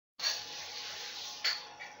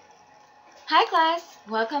Hi class,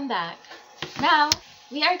 welcome back. Now,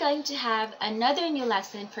 we are going to have another new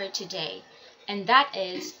lesson for today, and that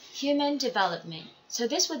is human development. So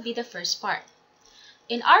this would be the first part.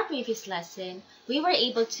 In our previous lesson, we were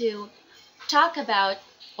able to talk about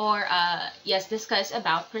discuss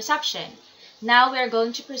about perception. Now we are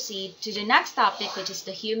going to proceed to the next topic, which is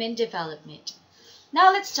the human development.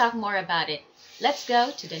 Now let's talk more about it. Let's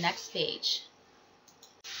go to the next page.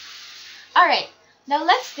 Alright, now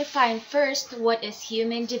let's define first what is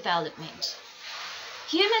human development.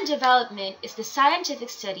 Human development is the scientific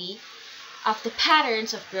study of the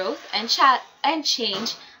patterns of growth and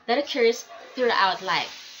change that occurs throughout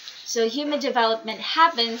life. So human development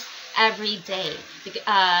happens every day.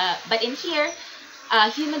 But in here,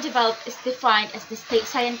 human development is defined as the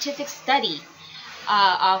scientific study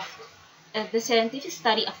of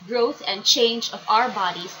growth and change of our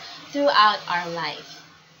bodies throughout our life.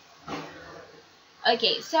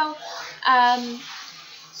 Okay, so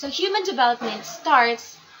human development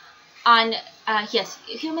starts on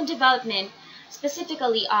human development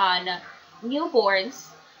specifically on newborns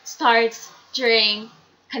starts during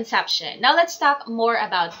conception. Now let's talk more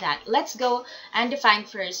about that. Let's go and define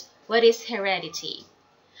first what is heredity.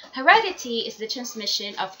 Heredity is the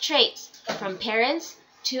transmission of traits from parents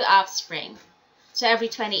to offspring. So every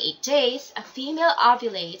 28 days, a female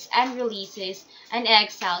ovulates and releases an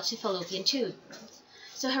egg cell to fallopian tube.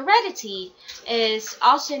 So heredity is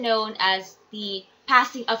also known as the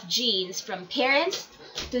passing of genes from parents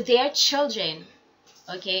to their children,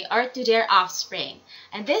 okay, or to their offspring.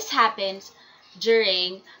 And this happens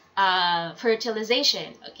during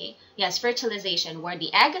fertilization, okay? Yes, fertilization, where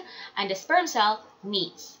the egg and the sperm cell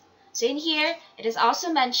meets. So in here, it is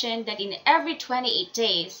also mentioned that in every 28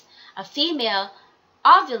 days, a female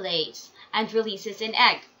ovulates and releases an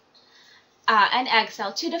egg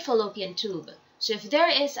cell to the fallopian tube. So if there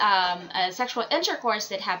is a sexual intercourse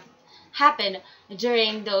that happened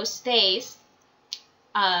during those days,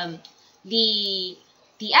 the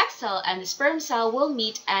egg cell and the sperm cell will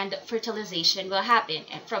meet and fertilization will happen.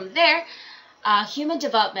 And from there, human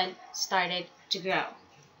development started to grow.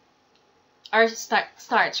 Or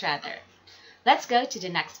starts rather. Let's go to the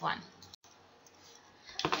next one.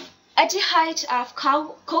 At the height of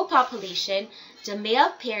copopulation, the male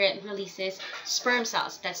parent releases sperm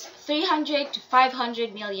cells, that's 300 to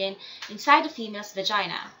 500 million, inside the female's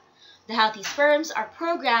vagina. The healthy sperms are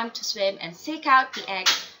programmed to swim and seek out the egg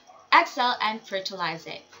cell and fertilize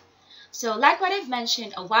it. So like what I've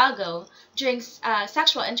mentioned a while ago, during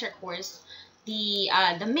sexual intercourse, the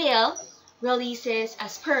male releases a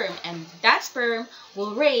sperm, and that sperm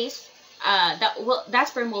will raise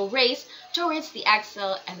towards the egg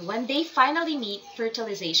cell, and when they finally meet,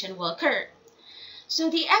 fertilization will occur. So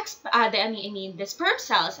the sperm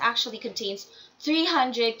cells actually contains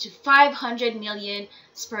 300 to 500 million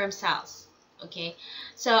sperm cells. Okay,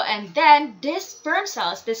 so and then this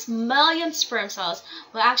million sperm cells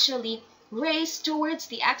will actually race towards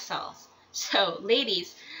the egg cells. So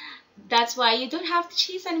ladies, that's why you don't have to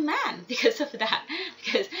chase any man because of that.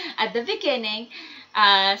 Because at the beginning,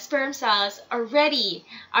 sperm cells already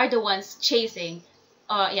are the ones chasing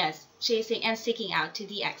and seeking out to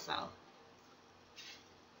the egg cell.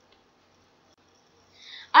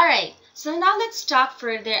 Alright, so now let's talk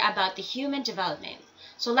further about the human development.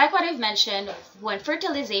 So like what I've mentioned, when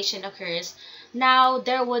fertilization occurs, now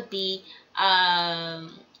there would be the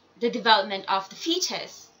development of the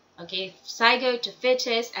fetus. Okay, zygote to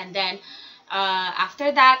fetus, and then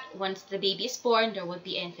after that, once the baby is born, there would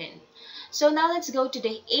be infant. So now let's go to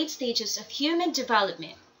the 8 stages of human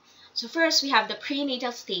development. So first, we have the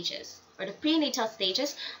prenatal stages,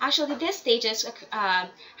 Actually, these stages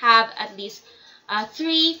have at least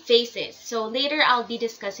 3 phases. So later, I'll be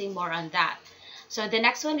discussing more on that. So the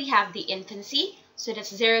next one, we have the infancy. So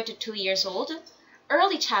that's 0 to 2 years old.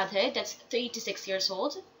 Early childhood, that's 3 to 6 years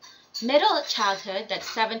old. Middle childhood, that's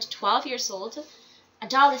 7 to 12 years old.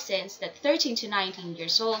 Adolescence, that's 13 to 19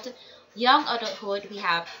 years old. Young adulthood, we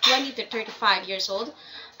have 20 to 35 years old.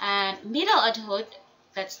 And middle adulthood,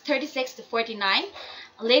 that's 36 to 49.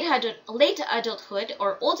 Late adulthood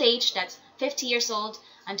or old age, that's 50 years old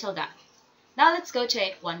until that. Now let's go to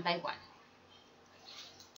it one by one.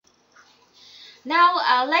 Now,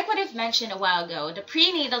 like what I've mentioned a while ago, the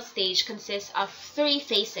prenatal stage consists of 3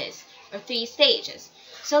 phases or 3 stages.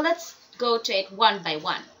 So let's go to it one by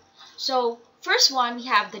one. So first one, we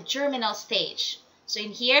have the germinal stage. So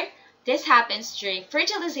in here, this happens during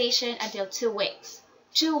fertilization until 2 weeks.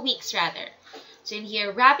 2 weeks rather. So in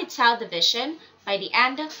here, rapid cell division. By the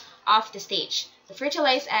end of the stage, the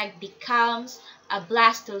fertilized egg becomes a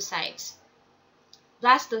blastocyst.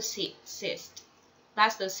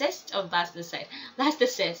 blastocyst,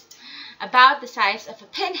 about the size of a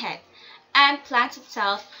pinhead, and plants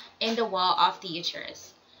itself in the wall of the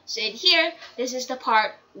uterus. So in here, this is the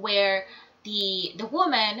part where the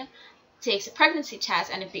woman takes a pregnancy test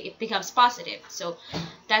and it becomes positive. So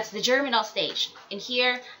that's the germinal stage. In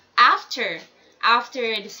here, after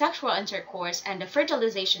the sexual intercourse and the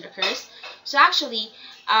fertilization occurs, so actually,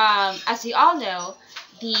 as you all know,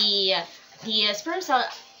 the sperm cell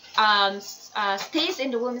stays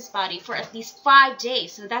in the woman's body for at least 5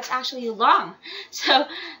 days. So that's actually long. So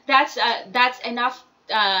that's enough.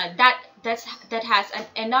 That has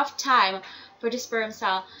enough time for the sperm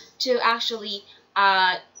cell to actually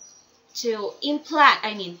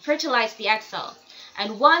fertilize the egg cell.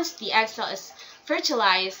 And once the egg cell is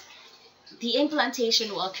fertilized, the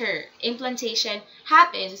implantation will occur. Implantation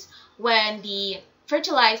happens when the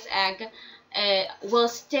fertilized egg will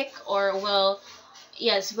stick or will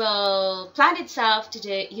plant itself to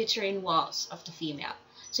the uterine walls of the female.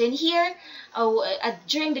 So in here,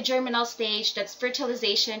 during the germinal stage, that's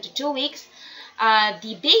fertilization to 2 weeks,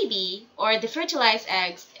 the baby or the fertilized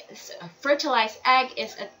egg is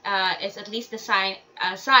at least the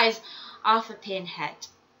size of a pinhead.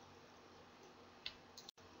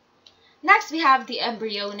 Next, we have the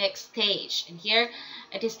embryonic stage. And here,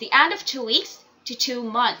 it is the end of 2 weeks to 2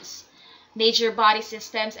 months. Major body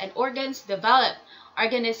systems and organs develop.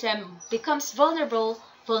 Organism becomes vulnerable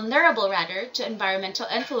to environmental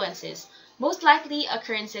influences, most likely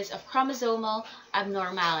occurrences of chromosomal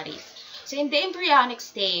abnormalities. So in the embryonic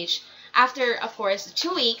stage, after, of course,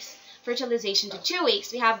 2 weeks, fertilization to 2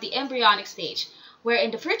 weeks, we have the embryonic stage,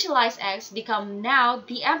 wherein the fertilized eggs become now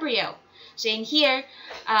the embryo. So in here,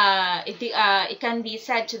 it can be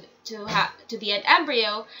said to be an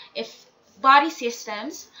embryo if body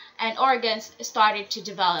systems and organs started to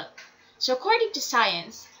develop. So according to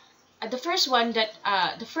science, the first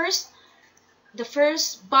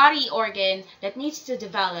body organ that needs to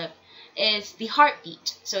develop is the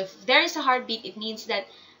heartbeat. So if there is a heartbeat, it means that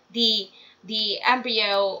the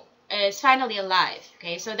embryo is finally alive.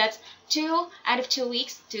 Okay, so that's out of 2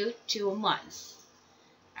 weeks to 2 months.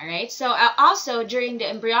 All right. So also during the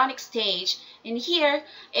embryonic stage, in here,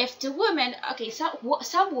 if the woman,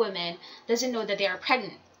 some women doesn't know that they are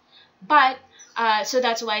pregnant, but so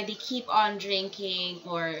that's why they keep on drinking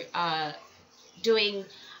or doing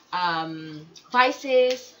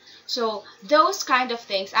vices. So those kind of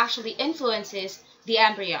things actually influences the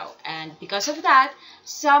embryo, and because of that,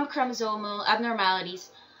 some chromosomal abnormalities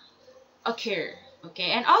occur.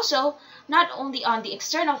 Okay, and also not only on the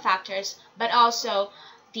external factors, but also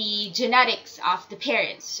the genetics of the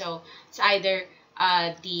parents. So it's either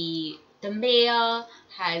the male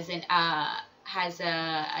has an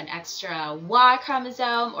extra Y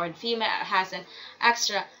chromosome, or the female has an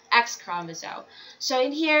extra X chromosome. So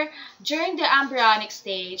in here, during the embryonic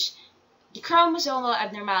stage, the chromosomal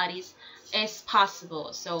abnormalities is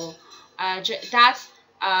possible. So that's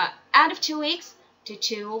out of 2 weeks to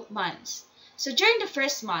 2 months. So during the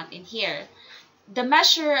first month in here, the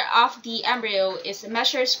measure of the embryo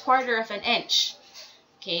measures 1/4 of an inch.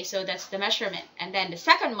 Okay, so that's the measurement. And then the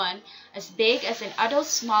second month, as big as an adult's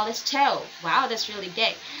smallest toe. Wow, that's really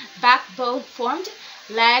big. Backbone formed,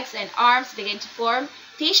 legs and arms begin to form,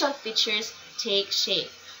 facial features take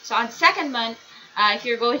shape. So on the second month, if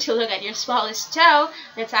you're going to look at your smallest toe,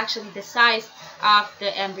 that's actually the size of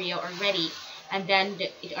the embryo already. And then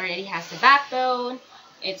it already has the backbone,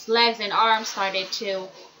 its legs and arms started to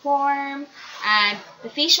form, and the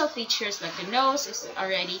facial features like the nose is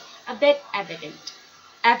already a bit evident.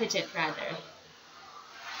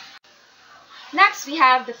 Next, we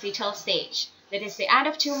have the fetal stage. That is the end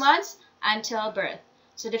of 2 months until birth.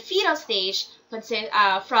 So the fetal stage consists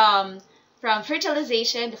from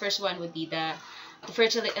fertilization. The first one would be the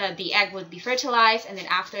egg would be fertilized, and then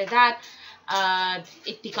after that,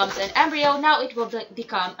 it becomes an embryo. Now it will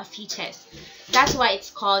become a fetus. That's why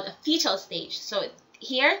it's called a fetal stage. So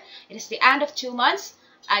here, it is the end of 2 months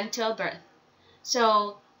until birth.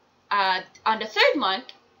 So on the third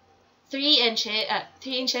month, 3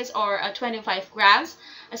 inches or 25 grams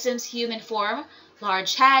assumes human form,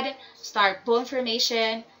 large head, start bone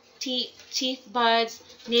formation, teeth buds,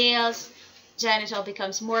 nails, genital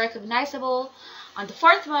becomes more recognizable. On the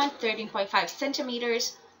fourth month, 13.5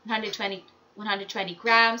 centimeters, 120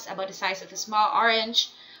 grams, about the size of a small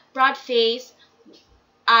orange, broad face,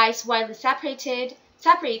 eyes widely separated,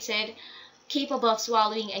 capable of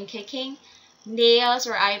swallowing and kicking. Nails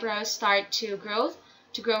or eyebrows start to grow.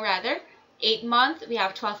 8 months, we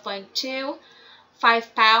have 12.2,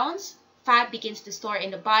 5 pounds. Fat begins to store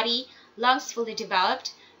in the body. Lungs fully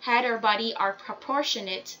developed. Head or body are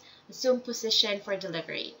proportionate. assumed position for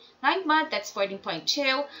delivery. 9th month, that's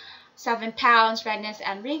 14.2. 7 pounds, redness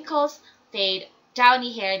and wrinkles fade,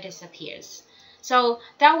 downy hair disappears. So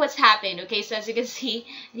that what's happened. Okay, so as you can see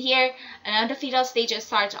here, the fetal stages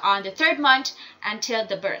start on the 3rd month until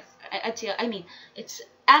the birth. It's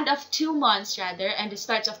end of 2 months rather, and it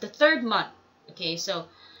starts of the 3rd month. Okay, so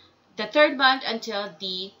the 3rd month until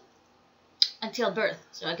birth.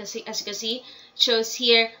 So as you can see, shows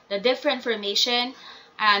here the different formation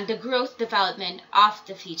and the growth development of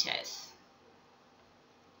the fetus.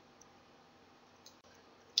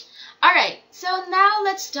 Alright, so now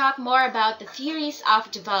let's talk more about the theories of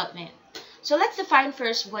development. So let's define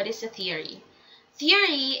first what is a theory.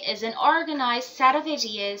 Theory is an organized set of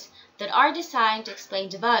ideas that are designed to explain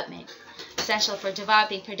development, essential for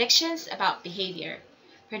developing predictions about behavior.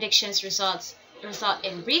 Predictions result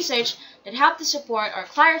in research that help to support or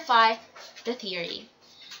clarify the theory.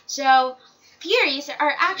 So theories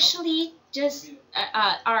are actually just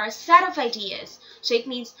are a set of ideas. So it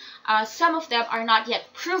means some of them are not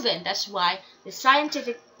yet proven. That's why the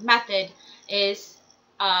scientific method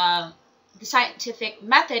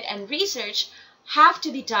and research have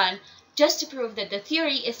to be done just to prove that the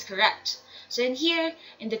theory is correct. So in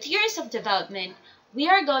the theories of development, we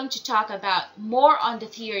are going to talk about more on the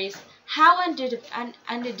theories, how an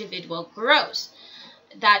individual grows.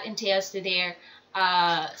 That entails to their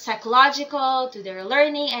psychological, to their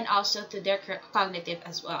learning, and also to their cognitive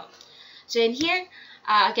as well. So in here,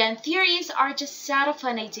 again, theories are just set of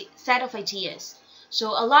ideas. So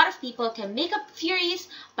a lot of people can make up theories,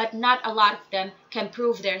 but not a lot of them can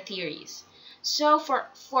prove their theories. So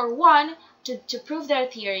for one to prove their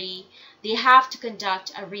theory, they have to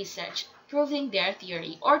conduct a research proving their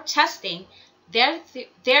theory or testing their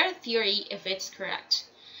theory if it's correct.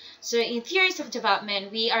 So in theories of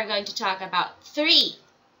development, we are going to talk about three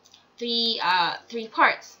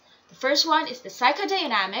parts. The first one is the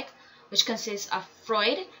psychodynamic, which consists of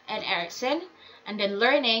Freud and Erikson. And then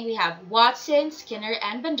learning, we have Watson, Skinner,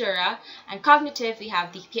 and Bandura. And cognitive, we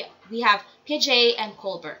have Piaget and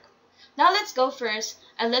Kohlberg. Now let's go first,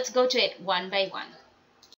 and let's go to it one by one.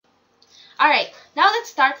 Alright, now let's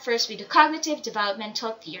start first with the cognitive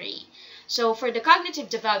developmental theory. So for the cognitive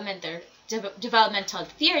developmental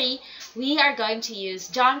theory, we are going to use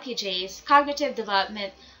John Piaget's cognitive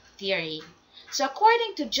development theory. So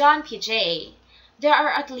according to John Piaget, there are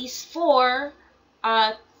at least four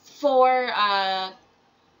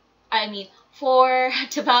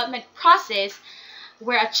development process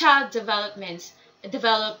where a child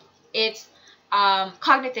develop its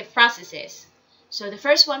cognitive processes. So the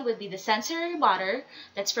first one would be the sensory motor,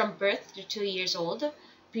 that's from birth to 2 years old.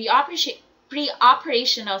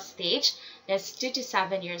 Pre-operational stage, that's 2 to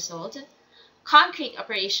 7 years old. Concrete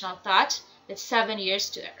operational thought, that's 7 years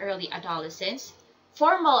to early adolescence.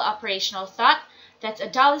 Formal operational thought, that's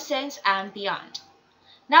adolescence and beyond.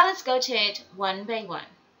 Now let's go to it one by one.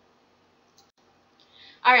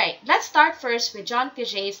 Alright, let's start first with John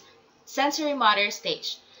Piaget's sensory motor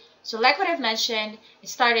stage. So like what I've mentioned, it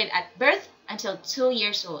started at birth until 2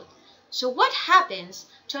 years old. So what happens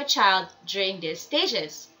to a child during these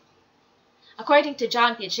stages? According to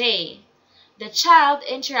John Piaget, the child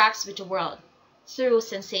interacts with the world through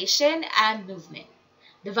sensation and movement,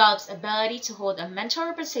 develops ability to hold a mental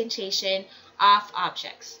representation of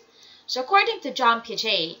objects. So according to John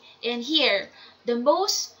Piaget, in here, the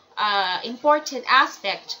most important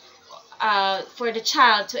aspect for the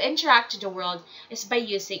child to interact with the world is by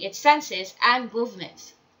using its senses and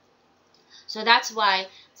movements. So that's why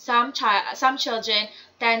some children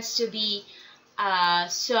tends to be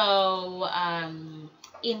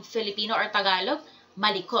in Filipino or Tagalog,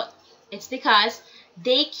 malikot. It's because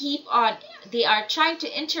they are trying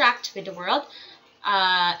to interact with the world,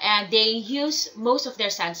 and they use most of their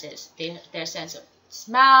senses. Their sense of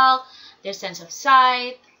smell, their sense of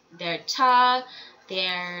sight, their tongue,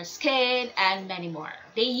 their skin, and many more.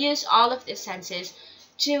 They use all of these senses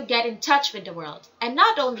to get in touch with the world. And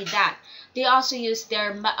not only that, they also use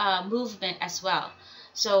their movement as well.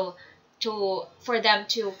 So for them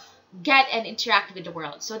to get and interact with the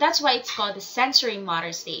world. So that's why it's called the sensory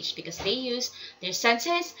motor stage, because they use their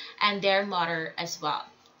senses and their motor as well.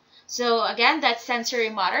 So again, that sensory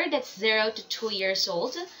motor, that's 0 to 2 years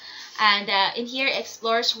old. And in here,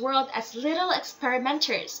 explores world as little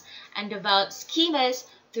experimenters and develops schemas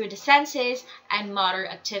through the senses and motor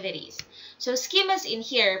activities. So schemas in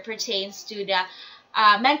here pertains to the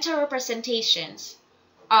mental representations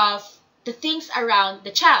of the things around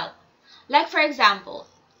the child. Like for example,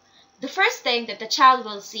 the first thing that the child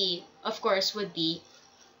will see, of course, would be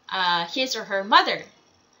his or her mother.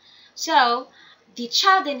 So the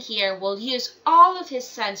child in here will use all of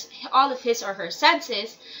his or her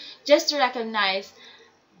senses just to recognize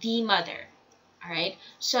the mother. All right.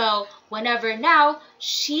 So whenever now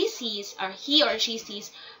she sees, or he or she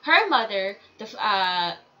sees her mother,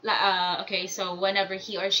 okay. So whenever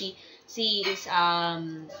he or she sees a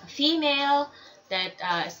female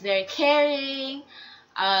that is very caring,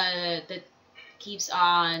 that keeps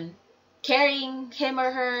on carrying him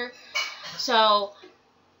or her, so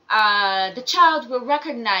the child will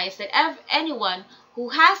recognize that anyone who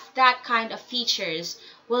has that kind of features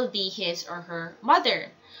will be his or her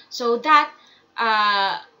mother. So that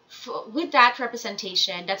with that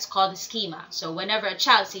representation, that's called a schema. So whenever a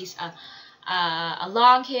child sees a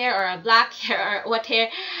long hair or a black hair or what hair,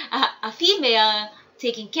 a female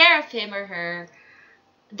taking care of him or her,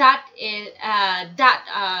 that is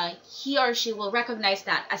he or she will recognize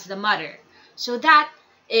that as the mother. So that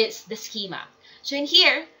is the schema. So in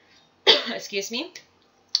here, excuse me,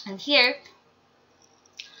 and here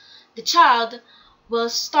the child will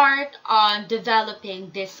start on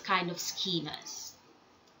developing this kind of schemas.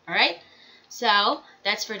 All right, so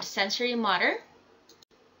that's for the sensory motor.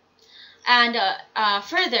 And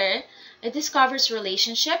further, it discovers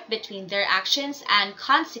relationship between their actions and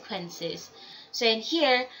consequences. So in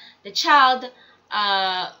here, the child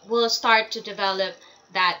will start to develop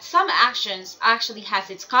that some actions actually has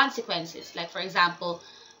its consequences. Like for example,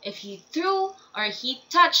 if he threw or he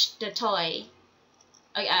touched the toy,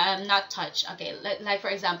 not touch, okay, like for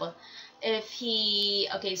example, if he,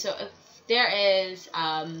 okay, so if there is,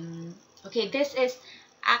 okay, this is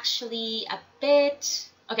actually a bit,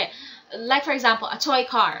 okay, like for example, a toy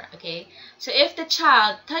car, okay, so if the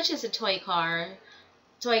child touches a toy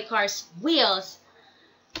car's wheels,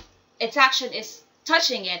 its action is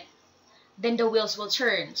touching it, then the wheels will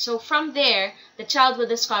turn. So from there, the child will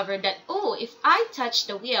discover that, oh, if I touch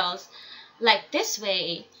the wheels like this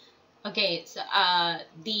way, okay, so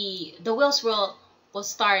the wheels will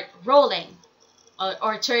start rolling,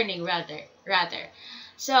 or turning rather.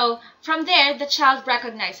 So from there, the child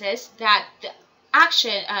recognizes that the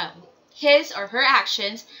action, his or her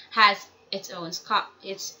actions, has its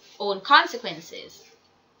own consequences.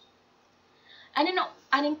 And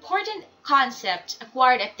an important concept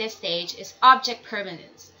acquired at this stage is object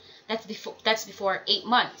permanence. That's before 8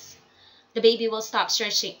 months. The baby will stop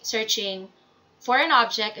searching for an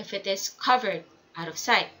object if it is covered out of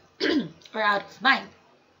sight or out of mind.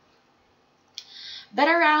 But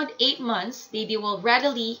around 8 months, baby will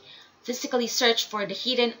readily physically search for the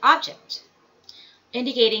hidden object,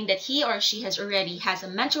 indicating that he or she has a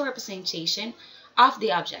mental representation of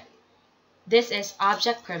the object. This is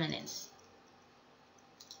object permanence.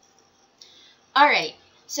 Alright,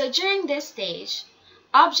 so during this stage,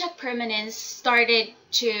 object permanence started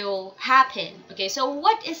to happen. Okay, so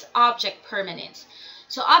what is object permanence?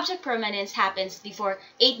 So object permanence happens before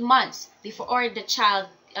 8 months, before the child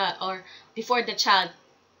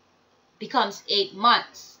becomes 8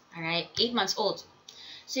 months. All right, 8 months old.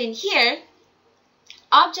 So in here,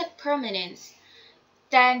 object permanence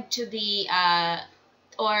tend to be,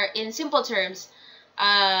 or in simple terms,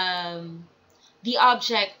 the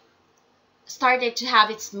object started to have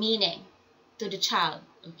its meaning to the child.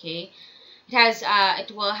 Okay,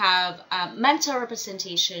 it will have a mental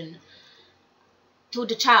representation to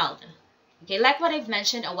the child. Okay, like what I've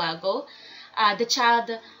mentioned a while ago, the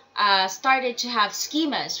child started to have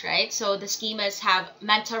schemas, right? So the schemas have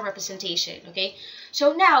mental representation. Okay,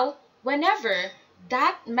 so now whenever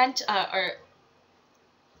that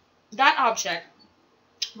that object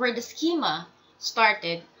where the schema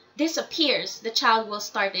started disappears, the child will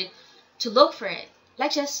start to look for it.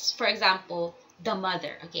 Like just for example, the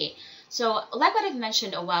mother. Okay, so like what I've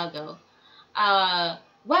mentioned a while ago,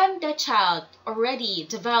 when the child already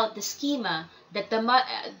developed the schema that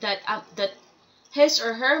that his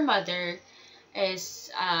or her mother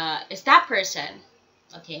is that person.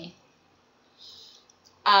 Okay.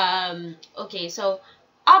 Okay, so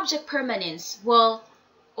object permanence will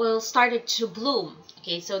start to bloom.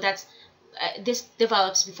 Okay, so that's this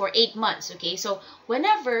develops before 8 months. Okay, so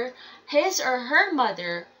whenever his or her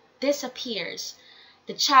mother disappears,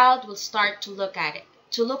 the child will start to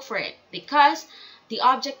look for it, because the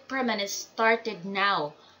object permanence started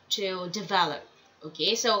now to develop.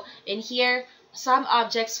 Okay, so in here, some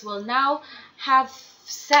objects will now have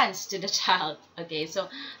sense to the child. Okay, so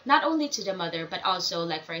not only to the mother, but also,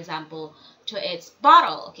 like for example, to its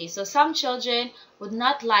bottle. Okay, so some children would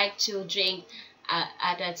not like to drink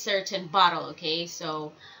at a certain bottle. Okay,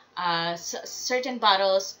 so certain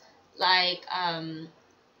bottles, like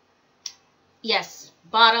yes,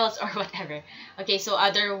 bottles or whatever. Okay, so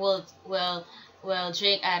other will will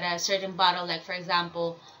drink at a certain bottle. Like for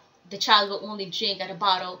example, the child will only drink at a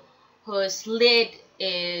bottle whose lid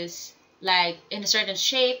is like in a certain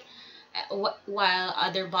shape, while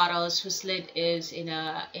other bottles whose lid is in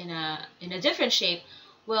a different shape,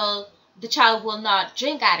 will the child will not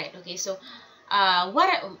drink at it. Okay, so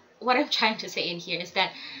what I'm trying to say in here is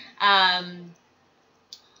that um,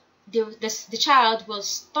 the child will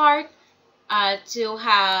start to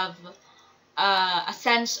have a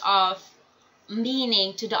sense of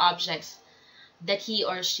meaning to the objects that he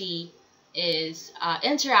or she is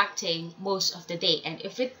interacting most of the day. And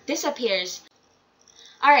if it disappears,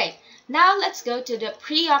 all right, now let's go to the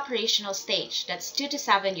pre-operational stage. That's 2 to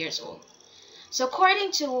 7 years old. So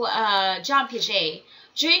according to John Piaget,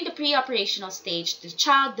 during the pre-operational stage, the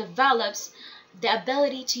child develops the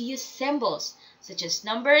ability to use symbols such as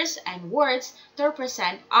numbers and words to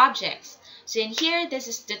represent objects. So in here, this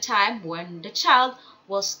is the time when the child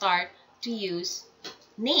will start to use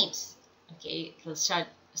names. Okay, we'll start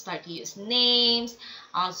to use names.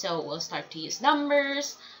 Also, we'll start to use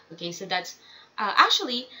numbers. Okay, so that's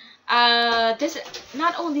actually this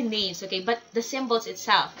not only names, okay, but the symbols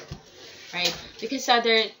itself, right? Because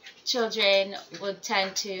other children would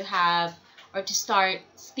tend to have or to start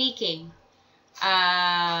speaking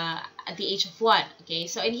at the age of 1. Okay,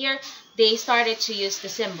 so in here they started to use the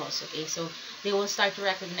symbols. Okay, so they will start to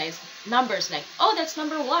recognize numbers like, oh, that's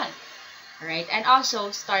number 1. All right, and also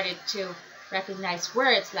started to recognize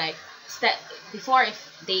words like before,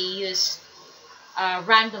 if they use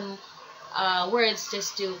random words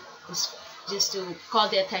just to call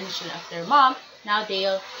the attention of their mom, now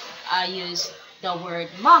they'll use the word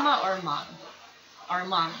mama or mom or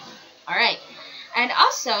mommy. All right. And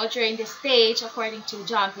also, during this stage, according to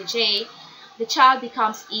John Piaget, the child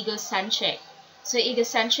becomes egocentric. So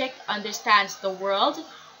egocentric understands the world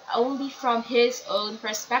only from his own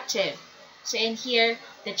perspective. So in here,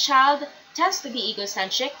 the child tends to be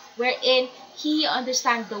egocentric, wherein he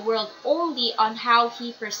understands the world only on how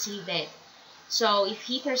he perceives it. So if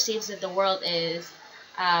he perceives that the world is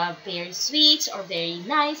very sweet or very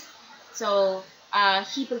nice, so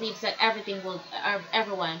he believes that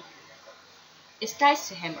everyone is nice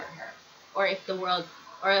to him or her. Or if the world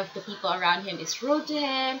or if the people around him is rude to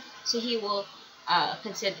him, so he will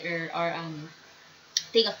consider or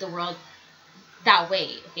think of the world that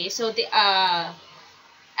way. Okay, so the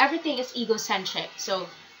everything is egocentric. So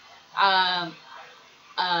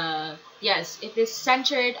yes, it is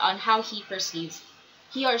centered on how he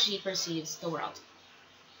or she perceives the world.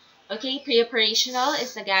 Okay, pre-operational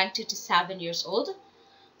is again 2 to 7 years old.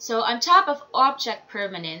 So on top of object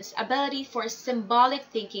permanence, ability for symbolic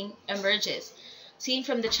thinking emerges, seen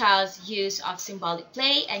from the child's use of symbolic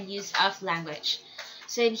play and use of language.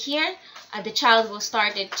 So in here, the child will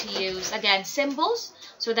start to use, again, symbols.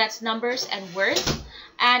 So that's numbers and words.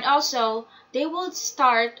 And also, they will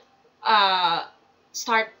start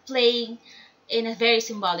playing in a very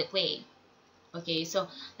symbolic way. Okay, so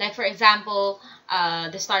like for example,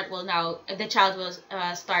 the child will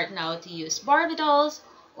start now to use Barbie dolls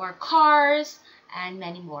or cars and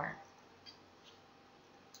many more.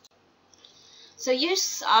 So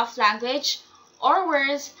use of language or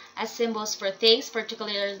words as symbols for things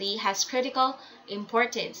particularly has critical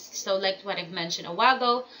importance. So like what I've mentioned a while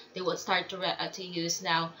ago, they will start to use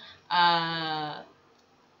now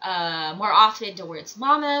more often the words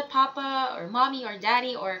mama, papa, or mommy, or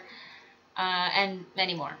daddy, or and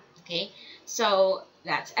many more. Okay, so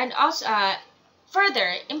that's, and also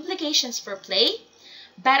further implications for play.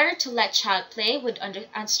 Better to let child play with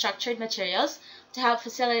unstructured materials to help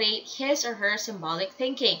facilitate his or her symbolic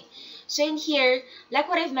thinking. So in here, like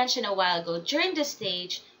what I've mentioned a while ago, during this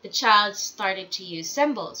stage, the child started to use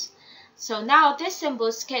symbols. So now these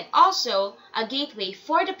symbols can also a gateway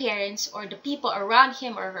for the parents or the people around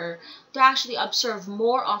him or her to actually observe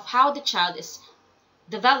more of how the child is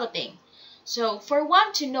developing. So for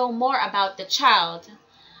one to know more about the child,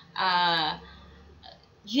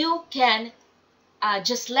 you can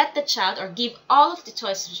just let the child or give all of the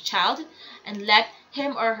toys to the child and let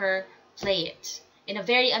him or her play it in a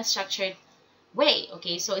very unstructured way.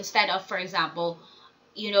 Okay, so instead of, for example,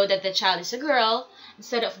 you know that the child is a girl,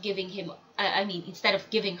 instead of giving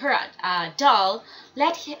her a doll,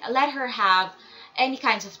 let her have any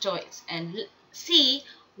kinds of toys and see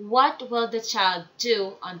what will the child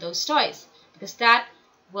do on those toys, because that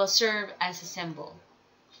will serve as a symbol.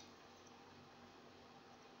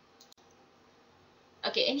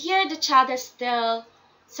 Okay, and here the child has still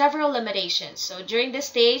several limitations. So during this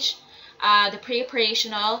stage, the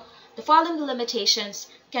pre-operational, the following limitations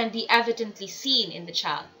can be evidently seen in the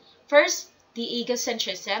child. First, the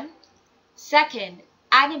egocentrism. Second,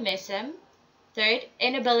 animism. Third,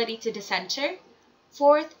 inability to decenter.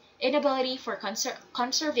 Fourth, inability for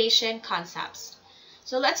conservation concepts.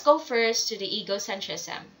 So let's go first to the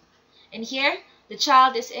egocentrism. And here, the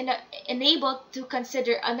child is enabled to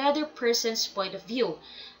consider another person's point of view.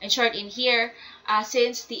 In short, in here,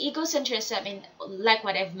 since the egocentrism, like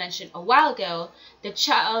what I've mentioned a while ago, the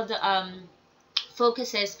child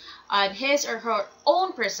focuses on his or her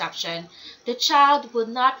own perception, the child will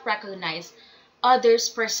not recognize others'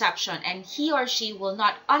 perception, and he or she will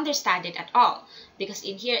not understand it at all. Because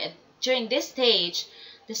in here, during this stage,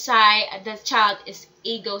 the child is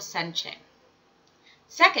egocentric.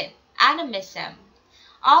 Second, animism.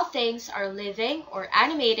 All things are living or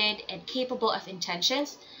animated and capable of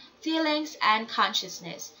intentions, feelings, and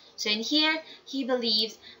consciousness. So in here, he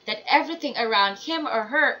believes that everything around him or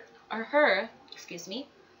her,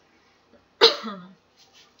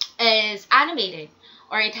 is animated,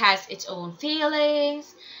 or it has its own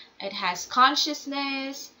feelings, it has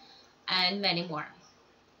consciousness, and many more.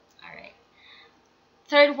 All right.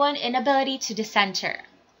 Third one, inability to decenter.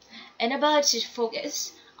 Inability to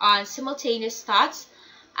focus on simultaneous thoughts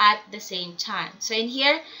at the same time. So in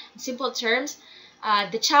here, in simple terms,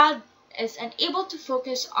 the child is unable to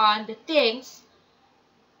focus on the things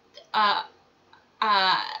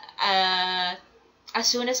as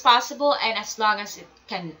soon as possible and as long as it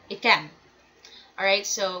can. All right,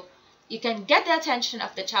 so you can get the attention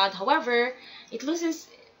of the child. However, it loses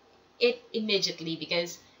it immediately,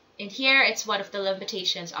 because in here it's one of the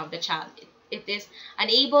limitations of the child. It is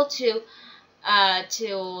unable to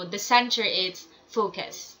decenter its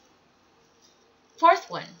focus. Fourth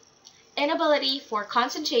one, inability for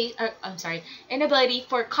conservation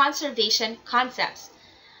concepts.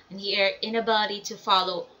 And here, inability to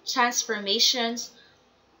follow transformations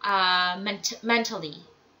mentally.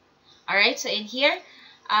 All right, so in here,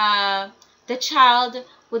 the child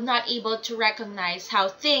would not able to recognize how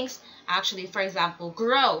things actually, for example,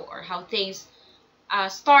 grow, or how things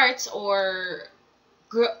starts or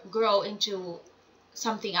grow into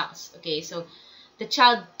something else. Okay, so the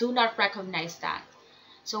child do not recognize that.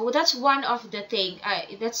 So that's one of the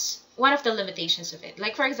that's one of the limitations of it.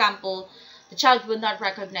 Like, for example, the child would not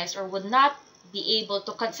recognize or would not be able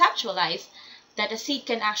to conceptualize that a seed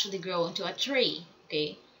can actually grow into a tree.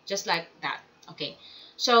 Okay, just like that. Okay,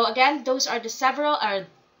 so again, these are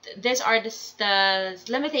the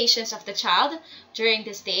limitations of the child during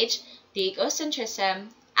this stage: the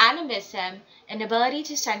egocentrism, animism, inability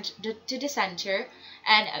to decenter,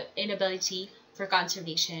 and inability for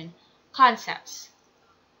conservation concepts.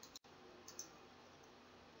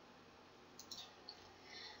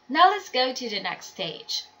 Now let's go to the next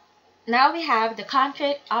stage. Now we have the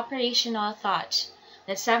concrete operational thought.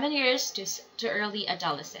 That's 7 years to early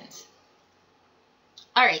adolescence.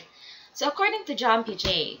 Alright, so according to John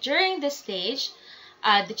P.J., during this stage,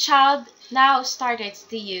 the child now started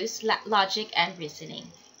to use logic and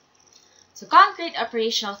reasoning. So concrete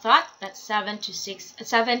operational thought, that's 7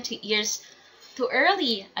 years to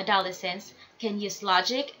early adolescence, can use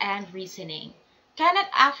logic and reasoning, cannot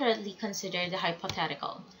accurately consider the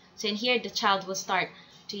hypothetical. So in here, the child will start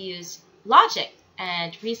to use logic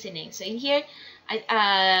and reasoning. So in here,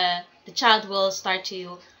 the child will start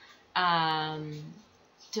to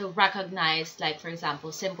recognize, like, for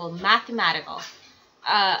example, simple mathematical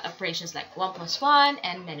operations like 1 plus 1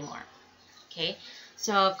 and many more. Okay,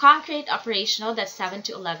 so concrete operational, that's 7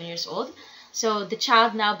 to 11 years old. So the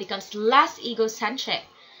child now becomes less egocentric.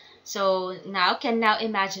 So can now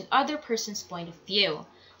imagine other person's point of view.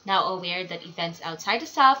 Now aware that events outside the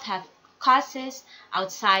self have causes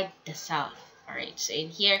outside the self. Alright, so in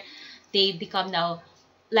here, they become now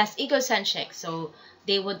less egocentric. So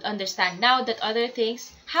they would understand now that other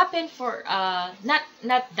things happen for, not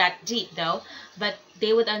that deep though, but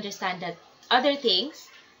they would understand that other things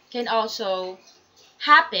can also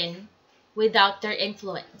happen without their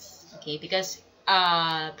influence. Okay, because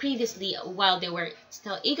previously, while they were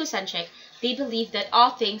still egocentric, they believed that all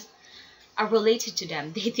things are related to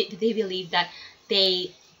them. They believe that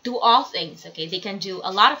they do all things. Okay, they can do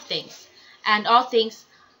a lot of things, and all things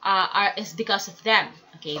is because of them.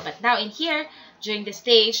 Okay, but now in here, during the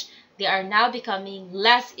stage, they are now becoming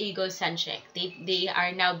less egocentric. They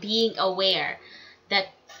are now being aware that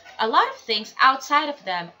a lot of things outside of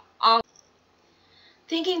them are.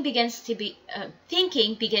 Thinking begins to be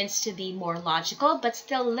more logical, but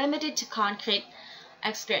still limited to concrete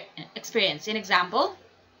experience. In example,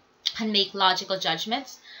 can make logical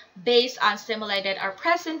judgments based on stimuli that are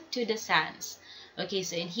present to the sense. Okay,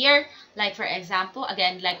 so in here, like for example,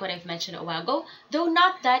 again, like what I've mentioned a while ago, though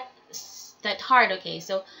not that hard. Okay,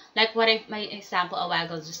 so like my example a while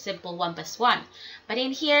ago, just simple 1 plus 1. But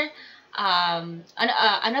in here,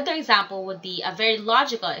 another example would be, a very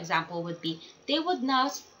logical example would be, they would now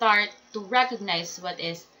start to recognize what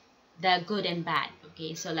is the good and bad.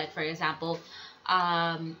 Okay, so like for example,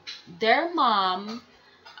 their mom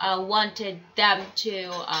wanted them to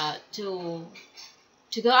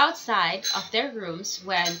go outside of their rooms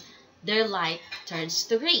when their light turns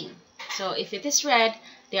to green. So if it is red,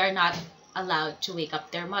 they are not allowed to wake up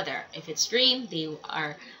their mother. If it's green, they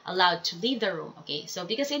are allowed to leave the room. Okay, so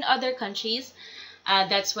because in other countries,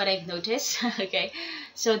 that's what I've noticed. Okay,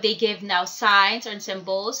 so they give now signs or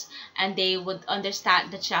symbols, and they would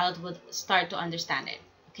understand, the child would start to understand it.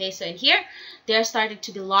 Okay, so in here, they are starting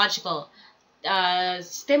to be logical.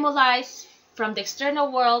 Stimuli from the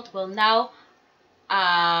external world will now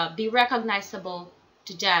be recognizable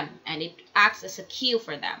to them, and it acts as a cue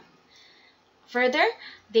for them. Further,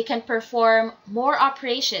 they can perform more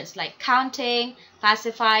operations like counting,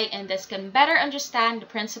 classifying, and thus can better understand the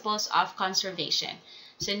principles of conservation.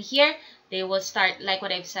 So in here, they will start, like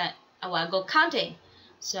what I've said a while ago, counting.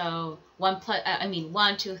 So 1,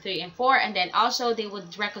 2, 3, and 4, and then also they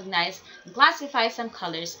would recognize and classify some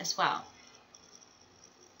colors as well.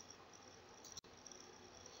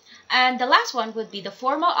 And the last one would be the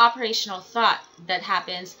formal operational thought that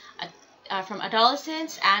happens from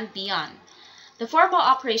adolescence and beyond. The formal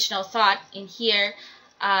operational thought in here,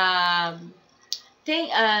 the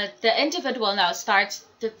individual now starts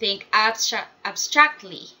to think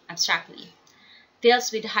abstractly,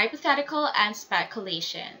 deals with hypothetical and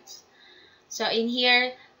speculations. So in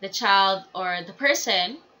here, the child or the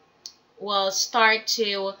person will start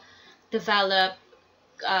to develop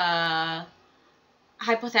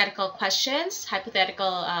hypothetical questions,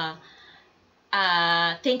 hypothetical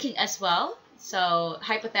thinking as well. So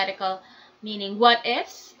hypothetical meaning what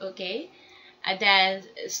ifs, okay? And then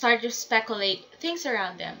start to speculate things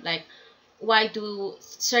around them, like why do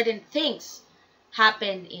certain things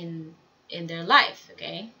happen in their life,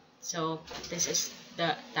 okay? So this is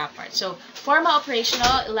that part. So formal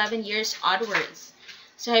operational, 11 years onwards.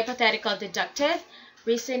 So hypothetical deductive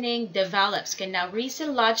reasoning develops, can now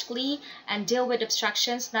reason logically and deal with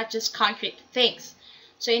abstractions, not just concrete things.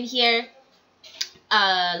 So in here,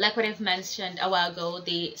 like what I've mentioned a while ago,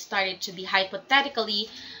 they started to be hypothetically,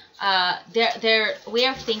 their way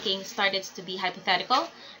of thinking started to be hypothetical.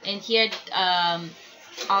 And here,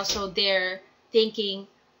 also their thinking,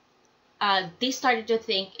 they started to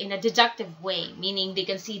think in a deductive way, meaning they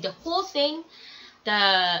can see the whole thing,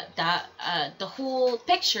 the whole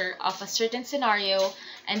picture of a certain scenario,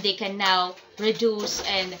 and they can now reduce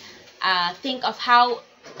and think of how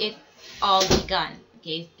it all began.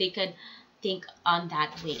 Okay, they can think on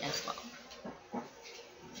that way as well.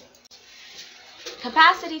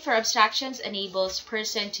 Capacity for abstractions enables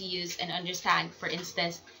person to use and understand, for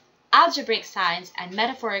instance, algebraic signs and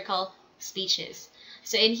metaphorical speeches.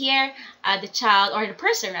 So in here, the child, or the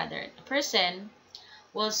person rather, the person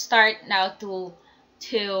will start now to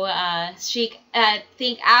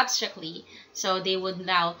think abstractly. So they would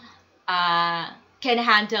now can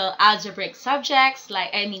handle algebraic subjects,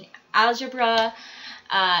 like algebra,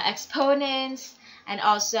 exponents, and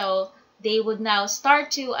also they would now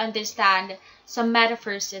start to understand some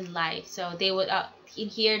metaphors in life. So they would in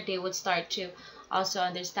here they would start to also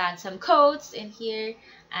understand some codes in here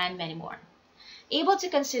and many more. Able to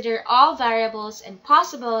consider all variables and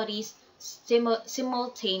possibilities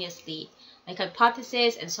simultaneously, like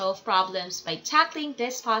hypotheses, and solve problems by tackling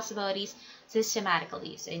these possibilities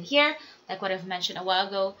systematically. So in here, like what I've mentioned a while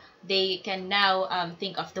ago, they can now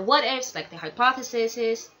think of the what ifs, like the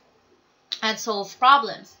hypotheses, and solve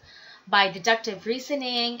problems by deductive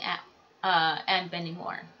reasoning and many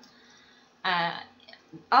more.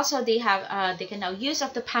 Also, they can now use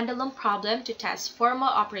of the pendulum problem to test formal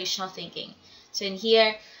operational thinking. So in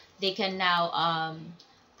here, they can now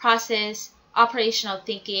process operational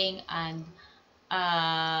thinking and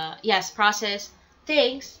process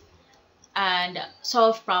things and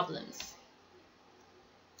solve problems.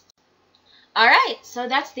 Alright, so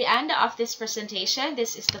that's the end of this presentation.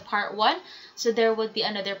 This is the part 1. So there would be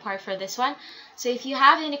another part for this one. So if you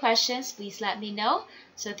have any questions, please let me know.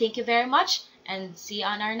 So thank you very much, and see you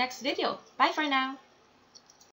on our next video. Bye for now.